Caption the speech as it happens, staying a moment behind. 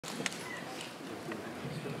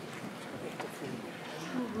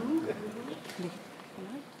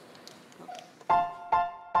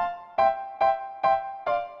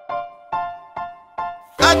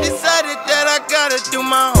decided that I gotta do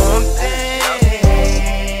my own thing.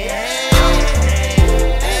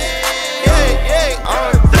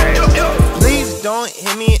 Please don't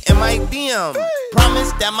hit me in my BM.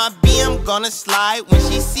 Promise that my BM gonna slide when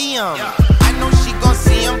she see him. I know she gon'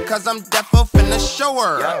 see him cause I'm defo finna show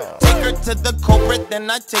her. Take her to the culprit, then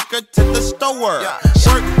I take her to the store.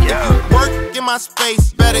 Work, if you work in my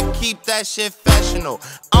space, better keep that shit fashionable.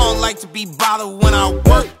 I don't like to be bothered when I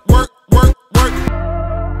work.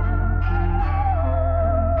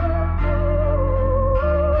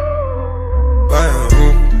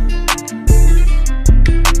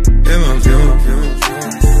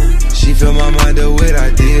 She fill my mind up with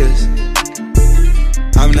ideas.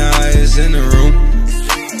 I'm the highest in the room.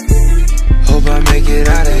 Hope I make it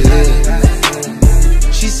out of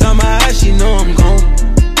here. She saw my eyes, she know I'm gone.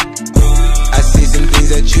 I see some things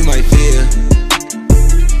that you might fear.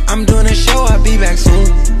 I'm doing a show, I'll be back soon.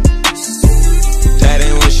 That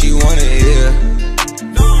ain't what she wanna hear.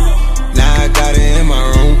 Now I got it in my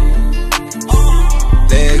room.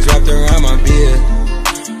 Legs wrapped around my beard.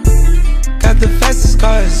 Got the fastest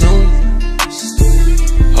car, Zoom.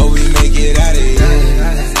 Hope we make it out of here.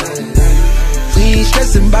 We ain't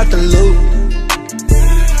stressing about the loot.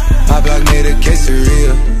 My block made a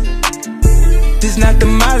quesadilla. This not the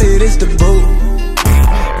molly, this the boot.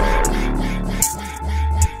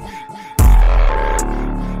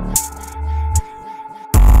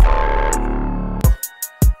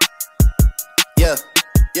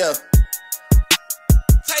 Yeah.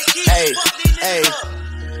 Hey.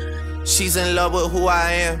 She's in love with who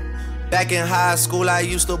I am. Back in high school, I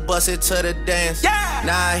used to bust it to the dance.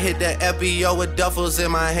 Now I hit the FBO with duffels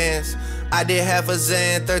in my hands. I did half a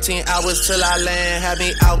Zan, 13 hours till I land. Had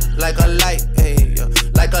me out like a light, ayy,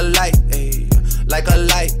 like a light, ayy, like a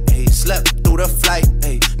light, ayy. Slept through the flight,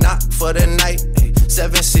 ayy, not for the night, ayy.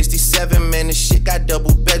 767, man, this shit got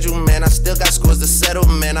double bedroom, man. I still got scores to settle,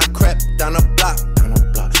 man. I crept down the block,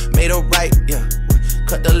 made a right, yeah.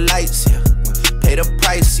 Cut the lights, yeah. Pay the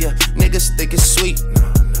price, yeah. Niggas think it's sweet,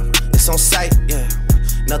 no, never. It's on sight, yeah.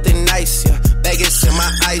 Nothing nice, yeah. Vegas in my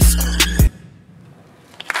ice,